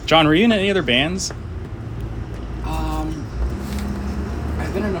John, were you in any other bands?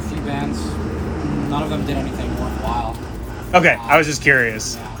 I've been in a few bands. None of them did anything worthwhile. Okay, I was just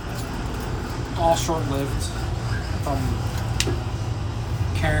curious. Yeah. All short-lived, from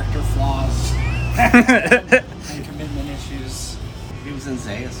character flaws and commitment issues. He was in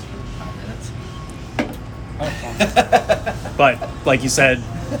Zayas for 5 minutes. But, like you said,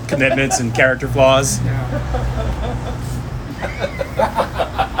 commitments and character flaws.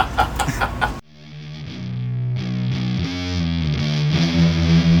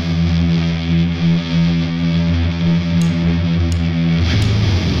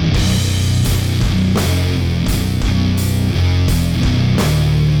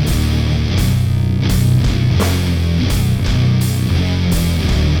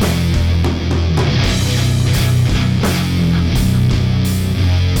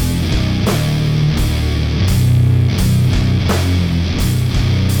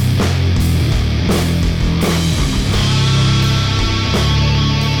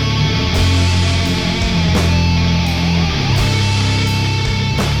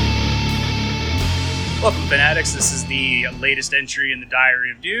 Welcome, fanatics. This is the latest entry in the Diary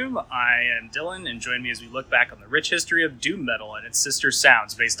of Doom. I am Dylan, and join me as we look back on the rich history of doom metal and its sister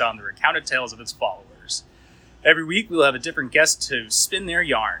sounds based on the recounted tales of its followers. Every week, we'll have a different guest to spin their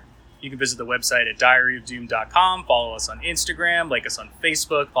yarn. You can visit the website at diaryofdoom.com, follow us on Instagram, like us on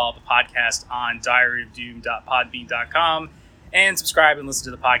Facebook, follow the podcast on diaryofdoom.podbean.com, and subscribe and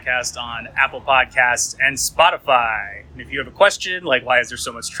listen to the podcast on Apple Podcasts and Spotify. And if you have a question, like why is there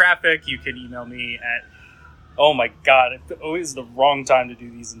so much traffic, you can email me at, oh my god, it's always the wrong time to do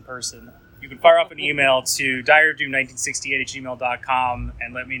these in person. You can fire off an email to diaryofdoom1968@gmail.com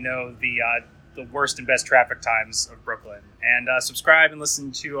and let me know the worst and best traffic times of Brooklyn. And subscribe and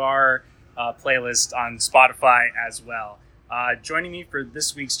listen to our playlist on Spotify as well. Joining me for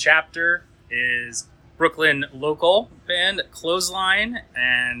this week's chapter is Brooklyn local band Clothesline,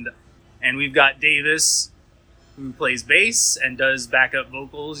 and we've got Davis, who plays bass and does backup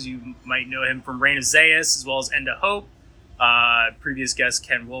vocals. You might know him from Reign of Zayas as well as End of Hope. Previous guest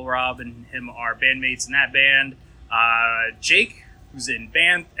Ken Woolrob and him are bandmates in that band. Jake, who's in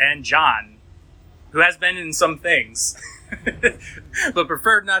band, and John, who has been in some things, but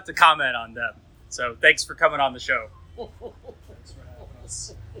preferred not to comment on them. So thanks for coming on the show. Thanks for having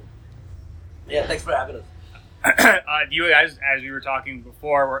us. Yeah, thanks for having us. You guys, as we were talking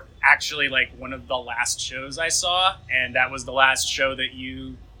before, were actually like one of the last shows I saw, and that was the last show that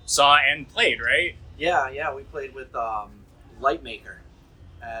you saw and played, right? Yeah, we played with Lightmaker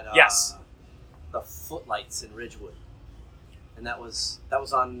at Yes. the Footlights in Ridgewood, and that was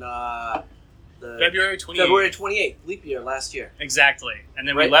on the February 28th. February 28th, leap year last year. Exactly, and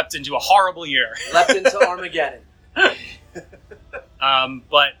then Right. we leapt into a horrible year. Leapt into Armageddon.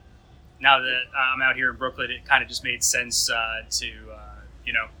 But now that I'm out here in Brooklyn, it kind of just made sense to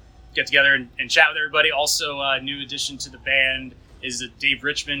get together and chat with everybody. Also, a new addition to the band is Dave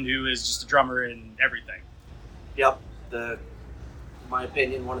Richmond, who is just a drummer in everything. Yep, in my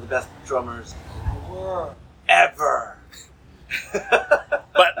opinion, one of the best drummers ever.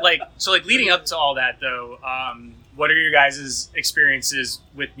 But leading up to all that though, what are your guys' experiences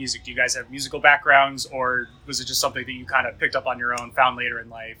with music? Do you guys have musical backgrounds, or was it just something that you kind of picked up on your own, found later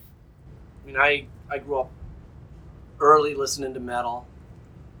in life? I mean, I grew up early listening to metal,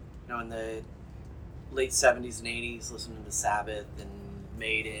 in the late 70s and 80s, listening to Sabbath and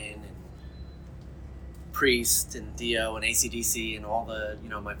Maiden and Priest and Dio and AC/DC, and all the,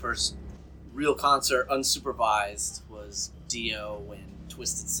 my first real concert unsupervised was Dio and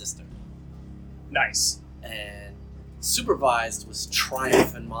Twisted Sister. Nice. And supervised was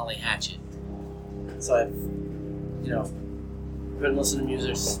Triumph and Molly Hatchet. So I've, been listening to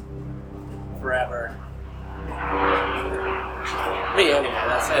music forever. Me anyway.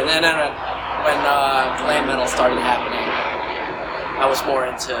 And then when glam metal started happening, I was more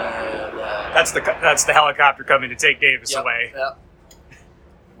into the. That's the helicopter coming to take Davis away. Yep.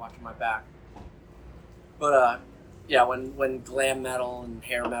 Watching my back. But when glam metal and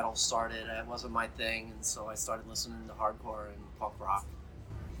hair metal started, it wasn't my thing, and so I started listening to hardcore and punk rock.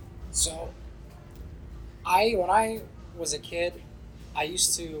 So, when I was a kid, I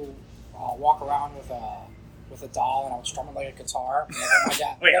used to walk around with a doll, and I would strum it like a guitar. My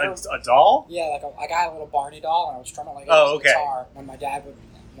dad, Wait, a doll? Yeah, I got a little Barney doll, and I would strum it like a guitar. When my dad would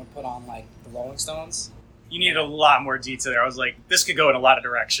put on like the Rolling Stones. You need a lot more detail there. I was like, this could go in a lot of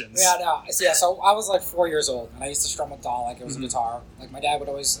directions. Yeah, no. So I was like 4 years old, and I used to strum a doll like it was a guitar. Like my dad would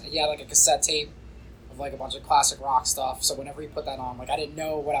he had like a cassette tape of like a bunch of classic rock stuff. So whenever he put that on, like I didn't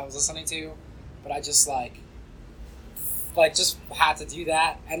know what I was listening to, but I just like like just had to do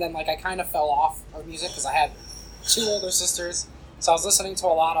that, and then like I kind of fell off of music because I had 2 older sisters, so I was listening to a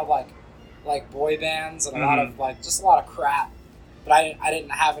lot of like boy bands and a lot of like just a lot of crap, but I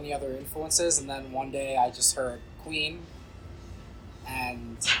didn't have any other influences. And then one day I just heard Queen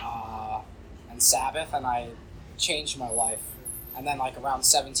and Sabbath, and I changed my life. And then like around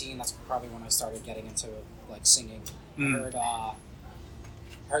 17, that's probably when I started getting into like singing. I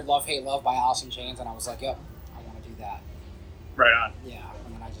heard Love Hate Love by Alice in Chains, and I was like, yep, I want to do that. Right on. Yeah,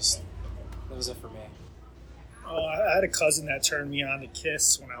 and then that was it for me. I had a cousin that turned me on to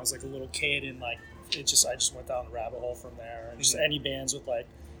Kiss when I was like a little kid, and like I just went down the rabbit hole from there. And just any bands with like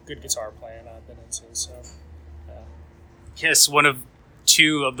good guitar playing I've been into. So, yeah. Kiss, one of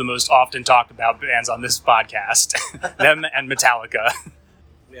 2 of the most often talked about bands on this podcast, them and Metallica.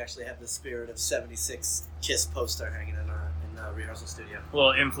 We actually have the Spirit of 76 Kiss poster hanging in the rehearsal studio.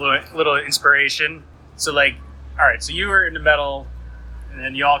 Little inspiration. So like, all right, so you were into metal, and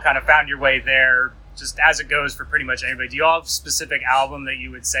then you all kind of found your way there. Just as it goes for pretty much anybody. Do you all have a specific album that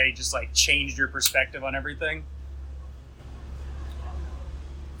you would say just like changed your perspective on everything?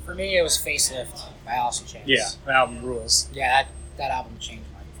 For me, it was Facelift by Alice in Chains. Yeah, the album rules. Yeah, that album changed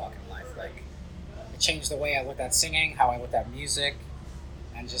my fucking life. Like, it changed the way I looked at singing, how I looked at music,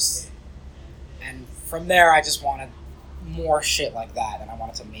 and from there I just wanted more shit like that, and I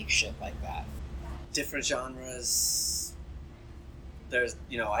wanted to make shit like that. Different genres. There's,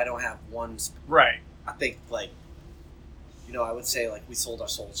 I don't have one. Right. I think, like, I would say, like, we sold our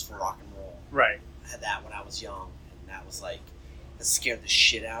souls for rock and roll. Right. I had that when I was young, and that was, like, it scared the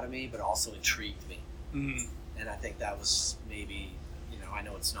shit out of me, but also intrigued me. Mm-hmm. And I think that was maybe, I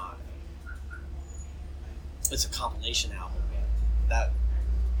know it's not. It's a compilation album, but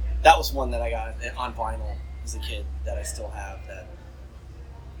that was one that I got on vinyl as a kid that I still have that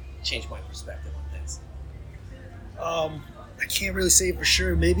changed my perspective on things. I can't really say for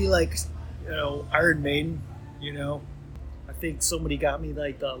sure. Maybe like, Iron Maiden, I think somebody got me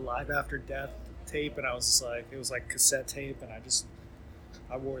like the Live After Death tape, and I was just like, it was like cassette tape, and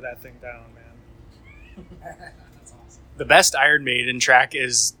I wore that thing down, man. That's awesome. The best Iron Maiden track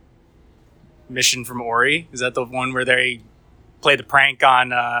is Mission from Ori. Is that the one where they play the prank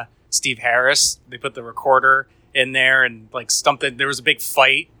on Steve Harris? They put the recorder in there and like there was a big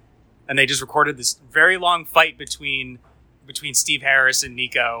fight, and they just recorded this very long fight between Steve Harris and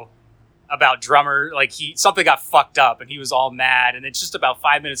Nico about drummer, like something got fucked up and he was all mad, and it's just about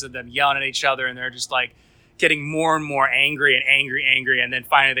 5 minutes of them yelling at each other, and they're just like getting more and more angry, and then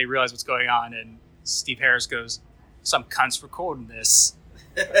finally they realize what's going on, and Steve Harris goes, "Some cunt's recording this."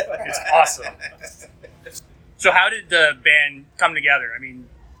 It's awesome. So how did the band come together? I mean,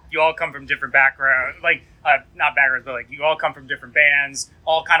 you all come from different backgrounds, like not backgrounds, but like you all come from different bands,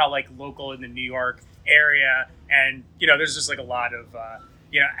 all kind of like local in the New York area, and there's just like a lot of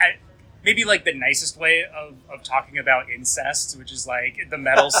maybe like the nicest way of talking about incest, which is like the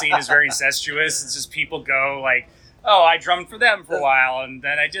metal scene is very incestuous. It's just people go like, oh, I drummed for them for a while, and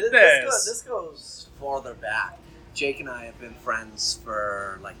then I did this. This goes farther back. Jake and I have been friends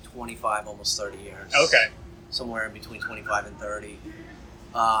for like 25, almost 30 years. Okay. Somewhere in between 25 and 30.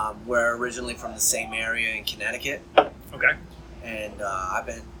 We're originally from the same area in Connecticut. Okay. And I've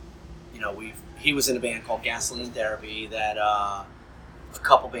been, he was in a band called Gasoline Therapy that a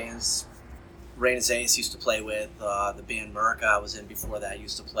couple bands, Rain Zayas used to play with. The band Murica I was in before that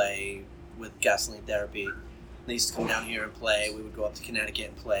used to play with Gasoline Therapy. They used to come down here and play. We would go up to Connecticut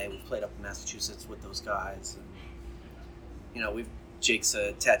and play. We played up in Massachusetts with those guys. And, Jake's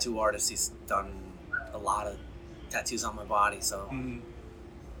a tattoo artist. He's done a lot of tattoos on my body. So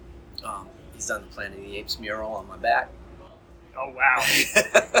he's done the Planet of the Apes mural on my back. Oh, wow.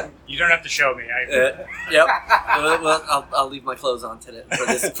 You don't have to show me. Yep. Well, I'll leave my clothes on today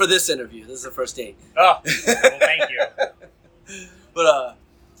for this interview. This is the first date. Oh, well, thank you. But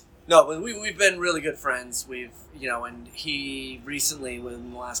no, we've been really good friends. And he recently,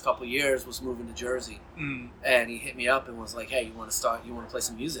 within the last couple of years, was moving to Jersey, and he hit me up and was like, "Hey, you want to play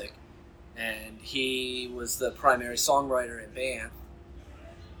some music?" And he was the primary songwriter in band,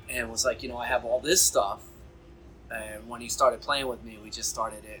 and was like, I have all this stuff. And when he started playing with me, it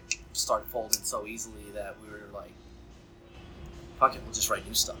started folding so easily that we were like, fuck it, we'll just write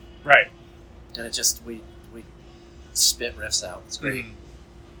new stuff. Right. And we spit riffs out. It's great.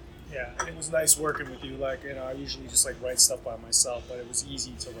 Yeah, and it was nice working with you. Like, I usually just like write stuff by myself, but it was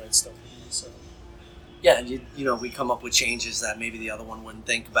easy to write stuff with you. So. Yeah, and we come up with changes that maybe the other one wouldn't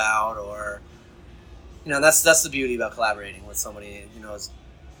think about, or that's the beauty about collaborating with somebody.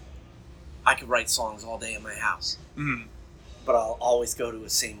 I could write songs all day in my house, but I'll always go to a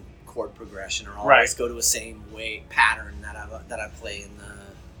same chord progression or I'll Right. always go to a same way pattern that I play in the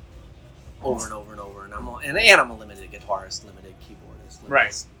over and over and over. And I'm a limited guitarist, limited keyboardist, limited,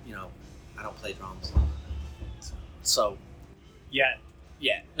 Right. You know, I don't play drums. So Yeah.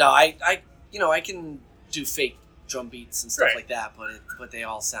 yeah, no, I can do fake drum beats and stuff Right. like that, but they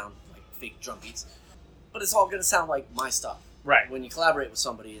all sound like fake drum beats. But it's all gonna sound like my stuff. Right. When you collaborate with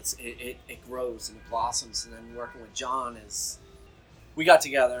somebody, it grows and it blossoms. And then working with John we got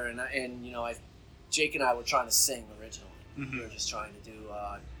together and Jake and I were trying to sing originally. Mhm. We were just trying to do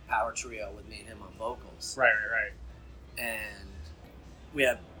a power trio with me and him on vocals. Right. And we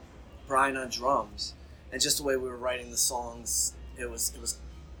had Brian on drums, and just the way we were writing the songs, it was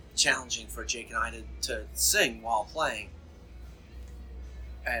challenging for Jake and I to sing while playing.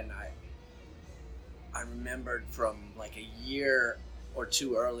 And I remembered from like a year or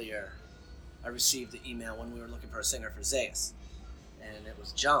two earlier, I received an email when we were looking for a singer for Zeus, and it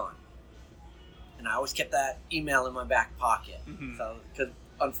was John. And I always kept that email in my back pocket. Mhm. So, because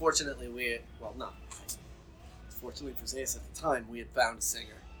unfortunately fortunately for Zeus at the time, we had found a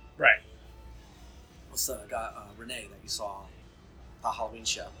singer. Right. It was Renee that you saw at the Halloween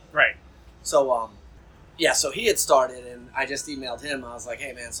show. Right. So, so he had started, and I just emailed him. I was like,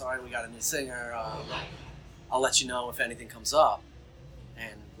 hey, man, sorry, we got a new singer. I'll let you know if anything comes up.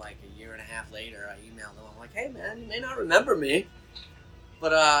 And like a year and a half later, I emailed him. I'm like, hey, man, you may not remember me,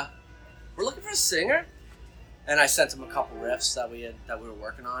 but we're looking for a singer. And I sent him a couple riffs that we were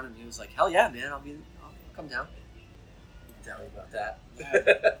working on, and he was like, hell yeah, man, I'll come down. You can tell me about that.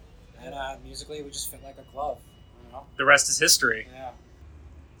 Yeah. And musically, we just fit like a glove. You know? The rest is history. Yeah.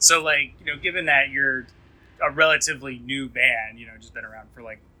 So, like, given that you're a relatively new band, just been around for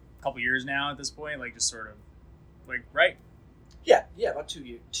like a couple years now at this point, like just sort of like, right? Yeah, about 2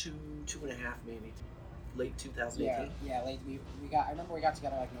 years, two and a half maybe, late 2018. Yeah. Late. I remember we got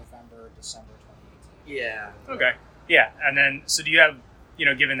together like November, December 2018. Yeah. Okay. Yeah. And then, so do you have,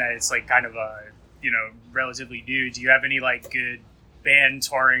 given that it's like kind of a, relatively new, do you have any like good band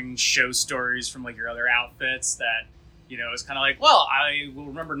touring show stories from like your other outfits that, it's kind of like, well, I will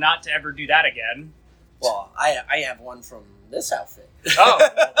remember not to ever do that again? Well, I have one from this outfit. Oh,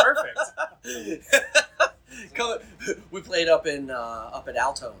 well, perfect. We played up at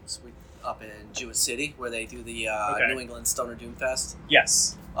Altones, up in Jewett City, where they do the Okay. New England Stoner Doom Fest.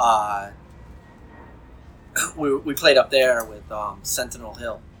 Yes. We played up there with Sentinel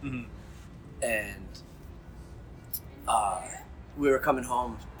Hill, Mm-hmm. and we were coming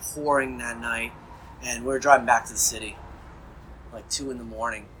home, pouring that night, and we were driving back to the city, like 2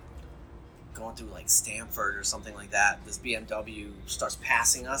 a.m, going through like Stamford or something like that. This BMW starts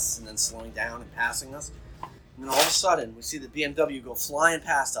passing us and then slowing down and passing us. And then all of a sudden, we see the BMW go flying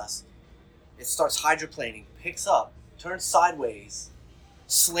past us. It starts hydroplaning, picks up, turns sideways,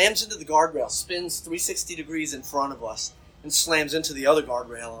 slams into the guardrail, spins 360 degrees in front of us, and slams into the other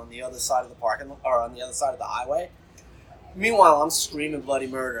guardrail on the other side of the on the other side of the highway. Meanwhile, I'm screaming bloody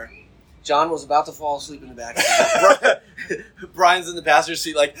murder. John was about to fall asleep in the back seat. Brian's in the passenger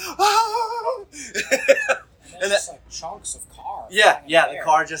seat, like, ah! And then just like chunks of car. Yeah, flying in the the air.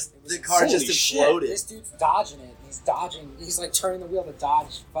 car just Holy exploded. This dude's dodging it. He's dodging. He's like turning the wheel to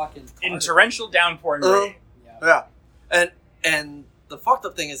dodge fucking car. In torrential downpouring Uh-huh. rain. Yeah. Yeah, and the fucked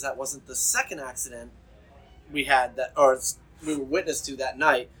up thing is that wasn't the second accident we had we were witness to that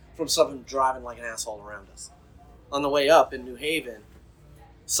night from someone driving like an asshole around us. On the way up in New Haven,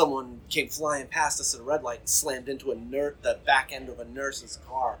 someone came flying past us at a red light and slammed into the back end of a nurse's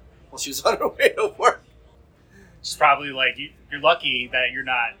car while she was on her way to work. It's probably like, you're lucky that you're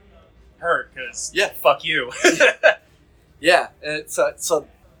not hurt, because Yeah. fuck you. Yeah, and so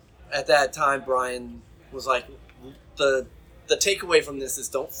at that time, Brian was like, the takeaway from this is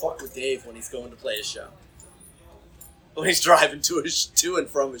don't fuck with Dave when he's going to play a show. When he's driving to and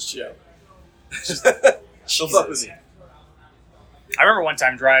from his show. Don't fuck with me. I remember one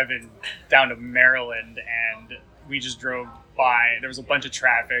time driving down to Maryland, and we just drove by. There was a bunch of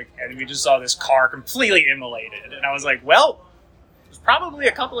traffic, and we just saw this car completely immolated. And I was like, well, there's probably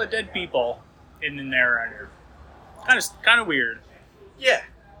a couple of dead people in there around here. Kind of weird. Yeah.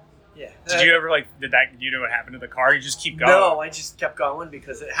 Did you ever do you know what happened to the car? You just keep going? No, I just kept going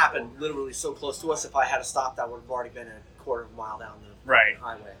because it happened literally so close to us. If I had stopped, I would have already been a quarter of a mile down the Right.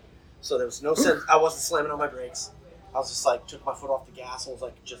 highway. So there was no sense. I wasn't slamming on my brakes. I was just like, took my foot off the gas and was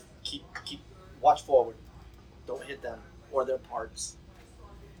like, just keep, watch forward. Don't hit them or their parts.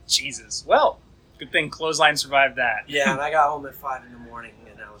 Jesus. Well, good thing Clothesline survived that. Yeah, and I got home at 5 a.m.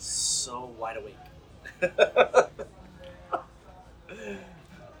 and I was so wide awake.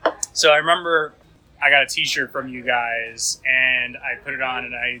 So I remember I got a t-shirt from you guys, and I put it on,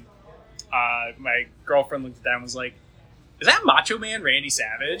 and I my girlfriend looked at that and was like, "Is that Macho Man Randy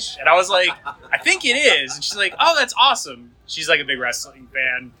Savage?" And I was like, "I think it is." And she's like, "Oh, that's awesome." She's like a big wrestling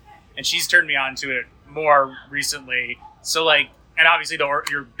fan, and she's turned me on to it more recently. So like, and obviously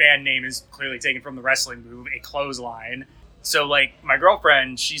your band name is clearly taken from the wrestling move, a clothesline. So like, my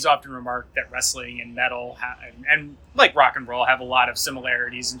girlfriend, she's often remarked that wrestling and metal and like rock and roll have a lot of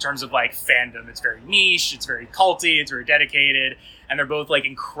similarities in terms of like fandom. It's very niche, it's very culty, it's very dedicated, and they're both like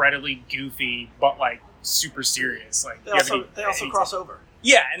incredibly goofy, but like super serious. Like They also cross over.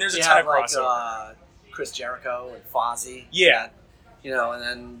 Yeah, and there's a ton of like, crossover. Chris Jericho and Fozzy. Yeah. And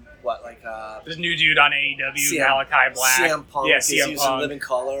then what, like... There's a new dude on AEW, Malachi Black. CM Punk Yeah, is CM using Punk. Living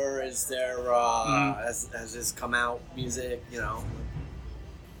Color as their, as his come out music,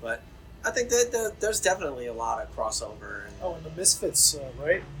 But I think that there's definitely a lot of crossover. Oh, and the Misfits,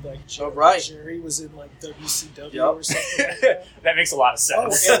 right? Like Jerry was in like WCW or something like that. That makes a lot of Oh,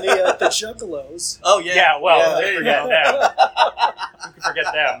 sense. and the Juggalos. Oh, yeah. Yeah, well, Yeah, there you yeah. go. Them. Who can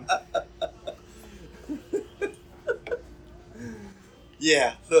forget them?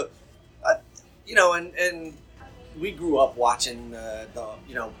 Yeah. And we grew up watching the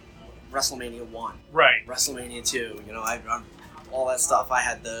WrestleMania 1, Right. WrestleMania 2, I'm all that stuff. I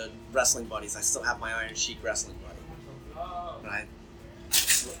had the wrestling buddies. I still have my Iron Sheik wrestling buddy.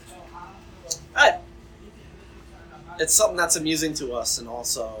 Right? It's something that's amusing to us, and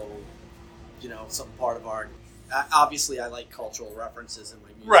also, something part of our... Obviously, I like cultural references in my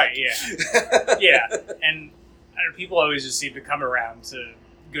music. Right, yeah. Yeah. And people always just seem to come around to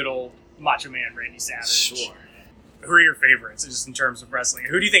good old Macho Man Randy Savage. Sure. Who are your favorites, just in terms of wrestling?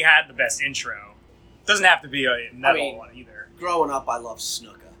 Who do you think had the best intro? Doesn't have to be a metal one either. Growing up, I loved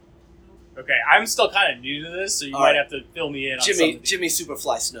Snuka. Okay, I'm still kind of new to this, so you All might right. have to fill me in on some of these. Jimmy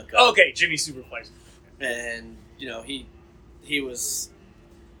Superfly Snuka. Okay, Jimmy Superfly. And he was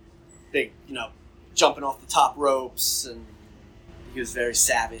big, jumping off the top ropes, and he was very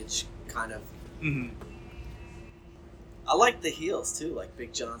savage, kind of. Mm-hmm. I like the heels too, like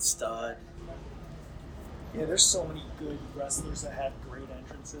Big John Studd. Yeah, there's so many good wrestlers that had great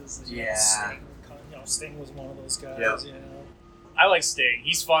entrances. Yeah. Sting was one of those guys. Yeah. I like Sting.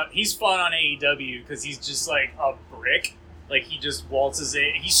 He's fun. He's fun on AEW because he's just like a brick. Like he just waltzes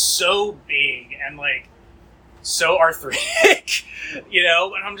in. He's so big and like so arthritic,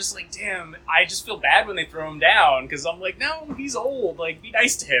 And I'm just like, damn. I just feel bad when they throw him down because I'm like, no, he's old. Like, be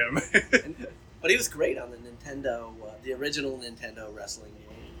nice to him. But he was great on the Nintendo, the original Nintendo wrestling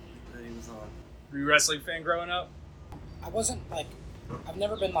game that he was on. Were you a wrestling fan growing up? I wasn't like, I've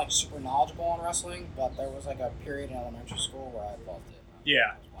never been like super knowledgeable on wrestling, but there was like a period in elementary school where I loved it.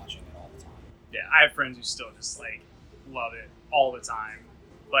 Yeah. I was watching it all the time. Yeah, I have friends who still just like love it all the time.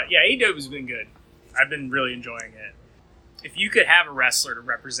 But yeah, AEW has been good. I've been really enjoying it. If you could have a wrestler to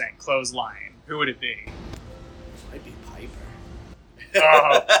represent Clothesline, who would it be? Might be Piper.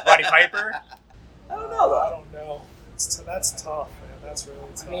 Oh, Roddy Piper? I don't know. I don't know. That's tough, man. That's really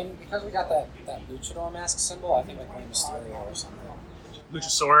tough. I mean, because we got that luchador mask symbol, I think like Rey Mysterio or something.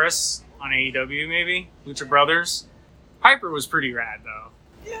 Luchasaurus on AEW, maybe? Lucha Brothers? Piper was pretty rad, though.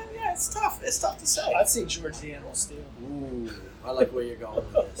 Yeah, it's tough. It's tough to say. I'd say George the Animal Steel. Ooh, I like where you're going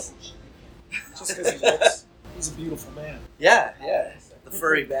with this. Just because he's a beautiful man. Yeah. The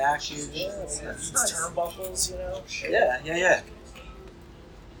furry back. He eats Nice. turnbuckles, Yeah.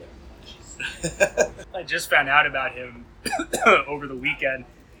 I just found out about him over the weekend.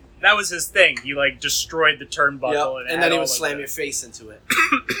 That was his thing. He, like, destroyed the turnbuckle. And then he would slam your face into it.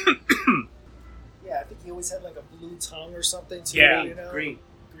 Yeah, I think he always had like a blue tongue or something too. Yeah, green.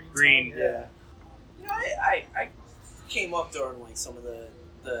 Green. Tongue, yeah. I came up during like some of the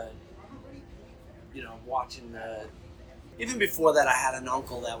watching the. Even before that, I had an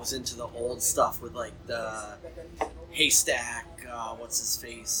uncle that was into the old stuff with like the Haystack. What's his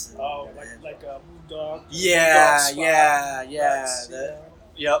face? Like a Moondog. Yeah. Rex,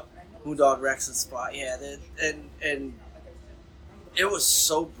 Yep. Moondog Rex and Spot. Yeah. And it was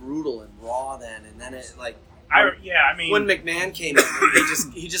so brutal and raw then, and then it like. I mean, when McMahon came in,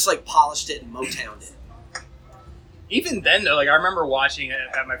 he just like polished it and Motowned it. even then, though, like, I remember watching it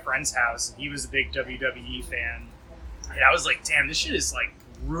at my friend's house, and he was a big WWE fan, and I was like, damn, this shit is, like,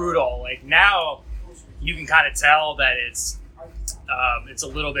 brutal. Like, now you can kind of tell that it's a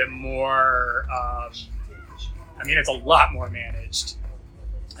little bit more, it's a lot more managed.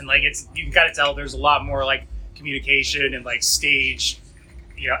 And, like, you can kind of tell there's a lot more, like, communication and, like, stage,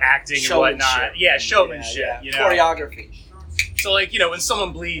 acting and whatnot. Yeah, showmanship, Choreography. So, like, when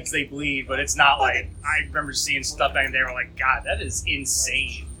someone bleeds, they bleed, but it's not like, I remember seeing stuff back in there, like, God, that is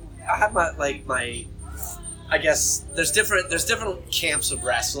insane. I had I I guess there's different camps of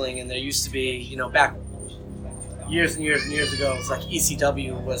wrestling, and there used to be, back years and years and years ago, it was like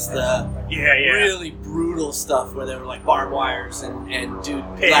ECW was the really brutal stuff where there were like barbed wires and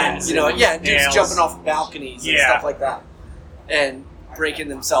dudes nails. jumping off balconies and stuff like that, and breaking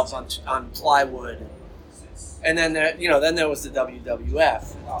themselves on plywood. And then there was the WWF at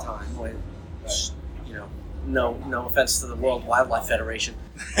the time, when, no offense to the World Wildlife Federation,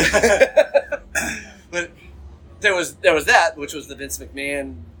 but there was that, which was the Vince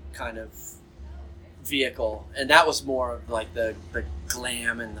McMahon kind of vehicle, and that was more of like the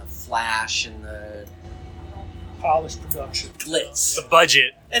glam and the flash and the polished production, glitz, the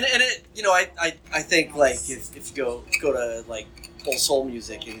budget, and it, I think like if you go to like old soul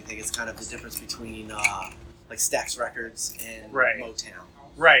music, and you think it's kind of the difference between like Stax Records and Motown.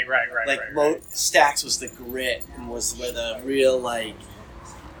 Right. Stax was the grit and was where the real like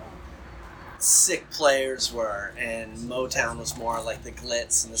sick players were, and Motown was more like the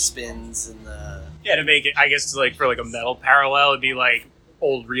glitz and the spins and the to make it, I guess, like for like a metal parallel, it'd be like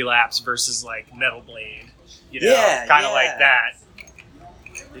old Relapse versus like Metal Blade, kind of like that.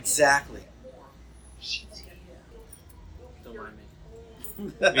 Exactly. Don't mind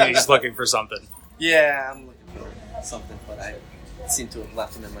me. Maybe he's looking for something. Yeah, I'm looking for something, but I seem to have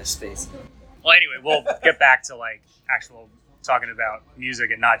left him in my space. Well, anyway, we'll get back to like actual talking about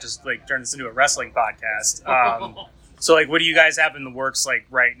music and not just like turn this into a wrestling podcast. So like, what do you guys have in the works like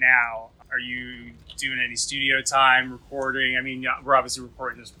right now? Are you doing any studio time recording? I mean, we're obviously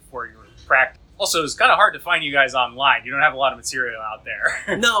recording this before you were practicing. Also, it's kind of hard to find you guys online. You don't have a lot of material out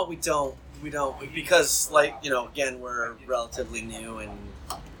there. No, we don't. Because like, again, we're relatively new, and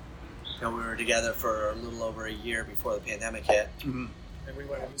we were together for a little over a year before the pandemic hit. Mm-hmm. And we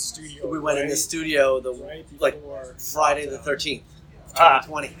went in the studio. In the studio Friday the 13th,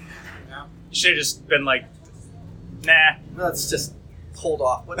 2020. You should have just been like, nah. Let's just hold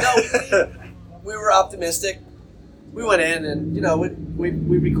off. But no, we were optimistic. We went in and, we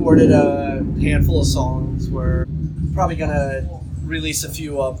recorded a handful of songs. We're probably going to release a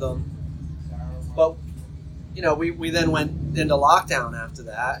few of them. But, we then went into lockdown after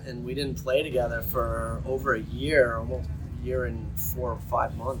that, and we didn't play together for over a year, almost a year and 4 or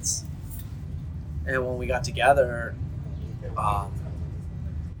 5 months. And when we got together,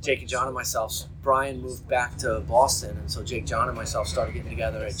 Jake and John and myself, Brian moved back to Boston, and so Jake, John, and myself started getting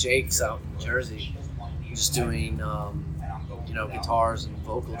together at Jake's out in Jersey, just doing, guitars and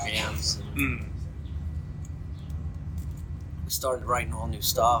vocal jams. And we started writing all new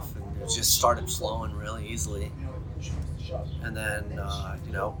stuff, and it just started flowing really easily. And then,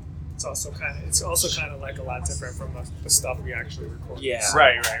 it's also kind of like a lot different from the stuff we actually record. Yeah.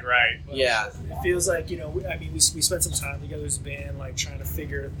 Right. But yeah. It feels like, we spent some time together as a band, like trying to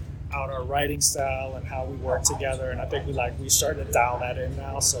figure out our writing style and how we work together, and I think we started to dial that in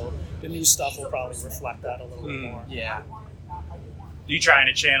now, so the new stuff will probably reflect that a little bit more. Yeah. You trying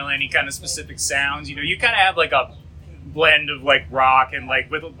to channel any kind of specific sounds? You kind of have like a blend of like rock and like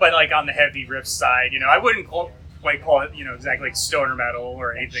but like on the heavy riff side, I wouldn't call it, exactly like stoner metal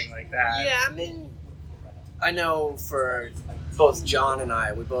or anything like that. Yeah, I mean, I know for both John and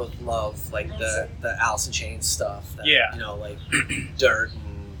I, we both love like the Alice in Chains stuff. That, like Dirt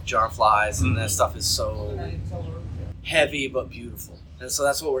and Jar Flies, and that stuff is so heavy but beautiful. And so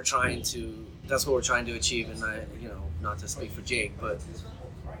that's what we're trying to achieve. And I, not to speak for Jake, but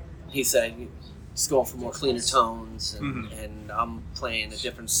he said just going for more cleaner tones, and I'm playing a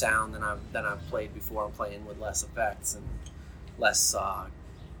different sound than I've played before. I'm playing with less effects and less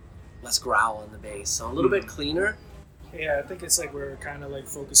growl in the bass, so a little bit cleaner. Yeah, I think it's like we're kind of like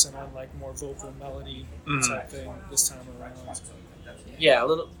focusing on like more vocal melody type thing this time around. Yeah, a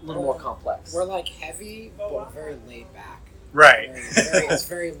little more complex. We're like heavy, but very laid back. Right. It's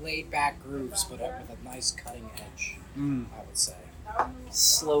very laid back grooves, but with a nice cutting edge, I would say.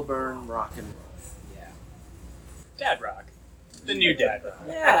 Slow burn rockin'. Yeah. Dad rock. The new dad rock.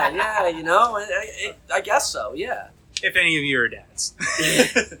 Yeah, I guess so, yeah. If any of you are dads.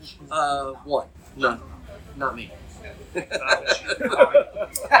 One. None. Not me.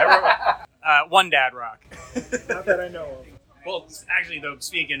 One dad rock. Not that I know of. Well, actually, though,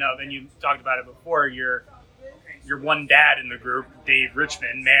 speaking of, and you talked about it before, your one dad in the group, Dave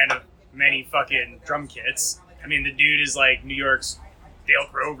Richmond, man of many fucking drum kits. I mean, the dude is like New York's Dale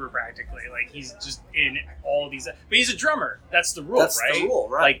Grover practically. Like, he's just in all of these. But he's a drummer. That's the rule, right? That's the rule,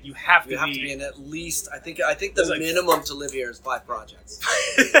 right? Like, you have to be in at least. I think the minimum to live here is 5 projects.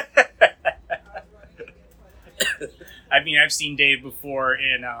 I mean, I've seen Dave before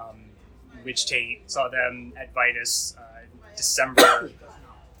in Witch Taint. Saw them at Vitus December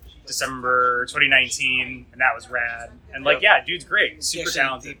December 2019, and that was rad. And like, yeah, dude's great, super Actually,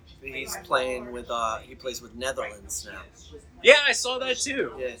 talented. He's playing with he plays with Netherlands now. Yeah, I saw that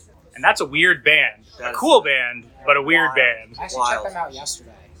too. Yeah. And that's a weird band, That a is cool band, but a weird wild. band. I actually Wild. checked them out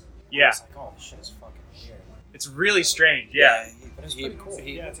yesterday. Yeah, I was like, oh, this shit is fucking weird. it's really strange. Yeah. But it's pretty cool.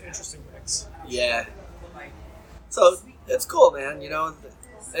 Yeah, it's an interesting mix. Yeah. So it's cool, man.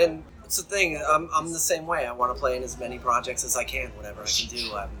 And it's the thing. I'm the same way. I want to play in as many projects as I can, whatever I can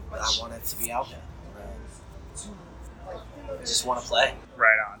do. I want it to be out there. I just want to play.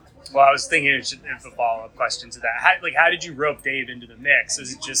 Right on. Well, I was thinking it's a follow-up question to that. How did you rope Dave into the mix?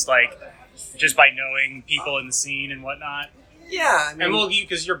 Is it just by knowing people in the scene and whatnot? Yeah, I mean, And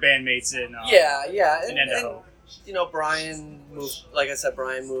because you're bandmates in yeah, in Idaho. Brian moved. Like I said,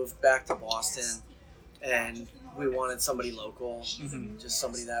 Brian moved back to Boston, and we wanted somebody local, just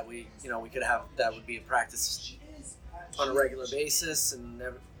somebody that we could have that would be in practice on a regular basis,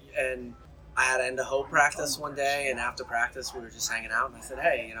 and I had Idaho practice one day, and after practice we were just hanging out, and I said,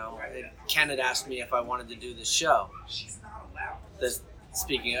 hey, Ken had asked me if I wanted to do this show.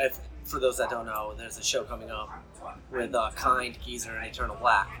 For those that don't know, there's a show coming up with Kind, Geezer, and Eternal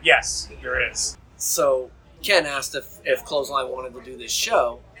Black. Yes, there is. So Ken asked if Clothesline wanted to do this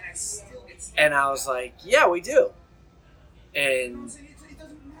show, and I was like, yeah, we do. And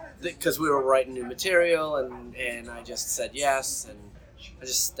because we were writing new material, and I just said yes, and I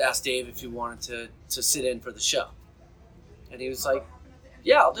just asked Dave if he wanted to sit in for the show. And he was like,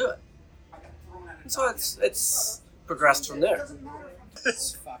 yeah, I'll do it. And so it's progressed from there.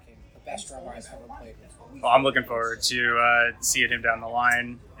 It's fucking the best drummer I've ever played with. Well, I'm looking forward to seeing him down the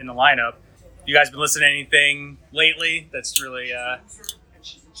line in the lineup. You guys been listening to anything lately that's really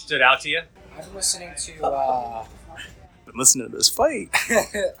stood out to you? I've been listening to Been listening to this fight.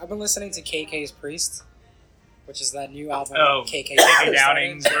 I've been listening to KK's Priest, which is that new album. Oh, KK K.K.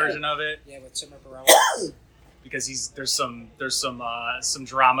 Downing's version of it. Yeah, with Timur Barone. Because there's some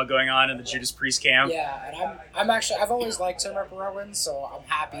drama going on in the Judas Priest camp. Yeah, and I've always liked Timur Barone, so I'm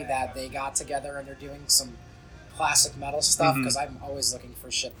happy that they got together and they're doing some classic metal stuff, because I'm always looking for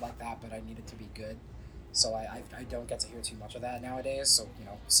shit like that, but I need it to be good. So I don't get to hear too much of that nowadays. So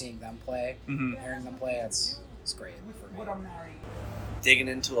seeing them play, hearing them play, it's great for me. Digging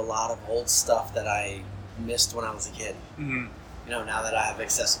into a lot of old stuff that I missed when I was a kid. Mm-hmm. Now that I have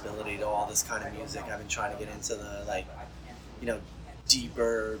accessibility to all this kind of music, I've been trying to get into the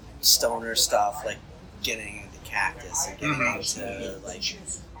deeper stoner stuff, like getting into Cactus and getting into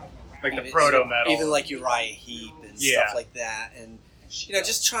Like the proto metal, even like Uriah Heep and stuff like that, and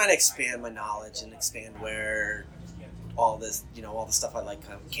just trying to expand my knowledge and expand where all this, all the stuff I like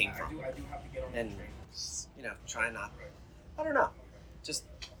kind of came from, and try not, I don't know, just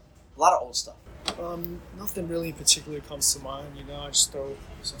a lot of old stuff. Nothing really in particular comes to mind. I just throw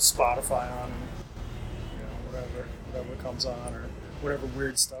some Spotify on, and whatever comes on, or whatever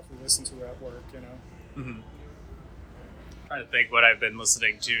weird stuff we listen to at work. Trying to think what I've been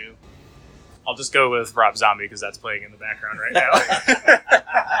listening to. I'll just go with Rob Zombie because that's playing in the background right now.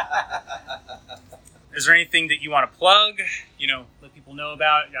 Is there anything that you want to plug? Let people know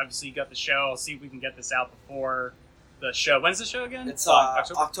about. Obviously, you got the show. I'll see if we can get this out before the show. When's the show again? It's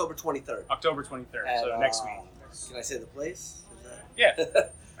October 23rd. October 23rd, At, so next week. Can I say the place? Is that... Yeah,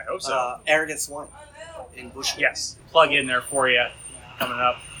 I hope so. Arrogant Swine in Bushwick. Yes, plug in there for you coming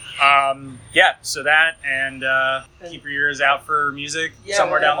up. So that, and keep your ears out for music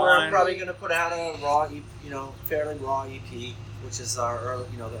somewhere down the line. We're probably going to put out a raw, fairly raw EP, which is our early,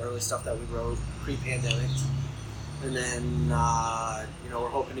 the early stuff that we wrote pre-pandemic. And then, we're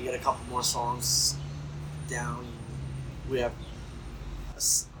hoping to get a couple more songs down. We have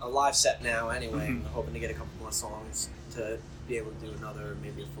a live set now anyway. We're hoping to get a couple more songs to be able to do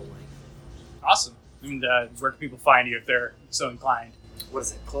maybe a full length. Awesome. And where can people find you if they're so inclined? What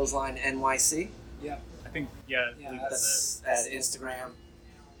is it? Clothesline NYC? Yeah. I think, That's at Instagram.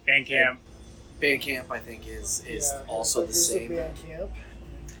 Bandcamp. Bandcamp, I think, is also the same. Bandcamp.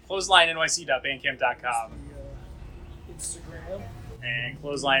 ClotheslineNYC.bandcamp.com. Instagram. And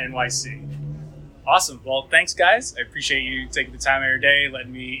Clothesline NYC. Awesome. Well, thanks, guys. I appreciate you taking the time of your day,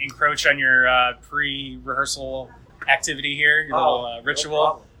 letting me encroach on your pre-rehearsal activity here, your little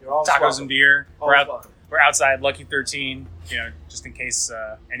ritual. No Tacos welcome. and beer. Welcome. We're outside Lucky 13, just in case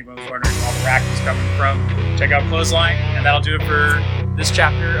anyone was wondering where all the rack was coming from. Check out Clothesline, and that'll do it for this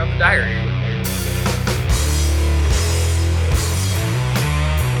chapter of the diary.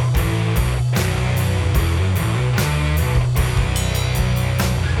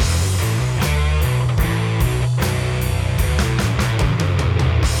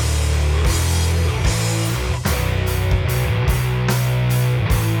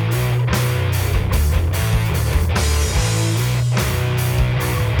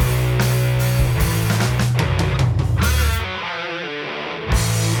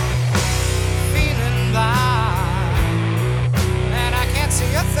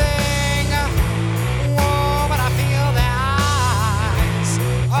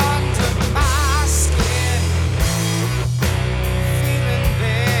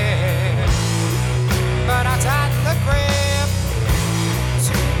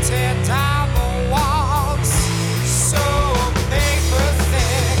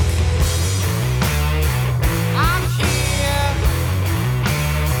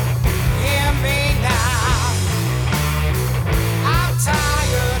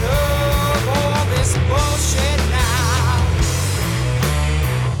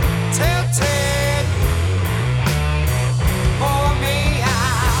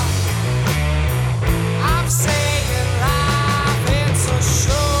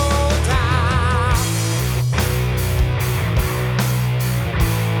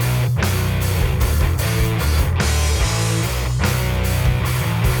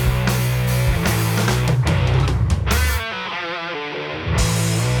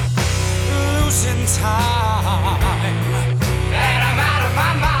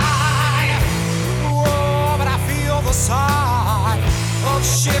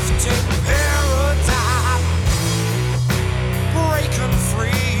 shifting paradigm, breaking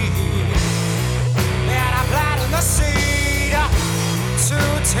free, and I'm planting the seed to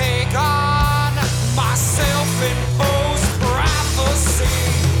take on my self-imposed prophecy.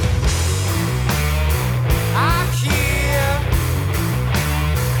 I'm here,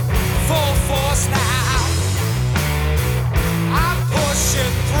 full force now. I'm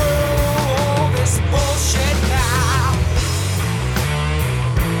pushing through all this bullshit now.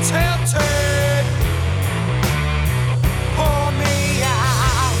 Telltale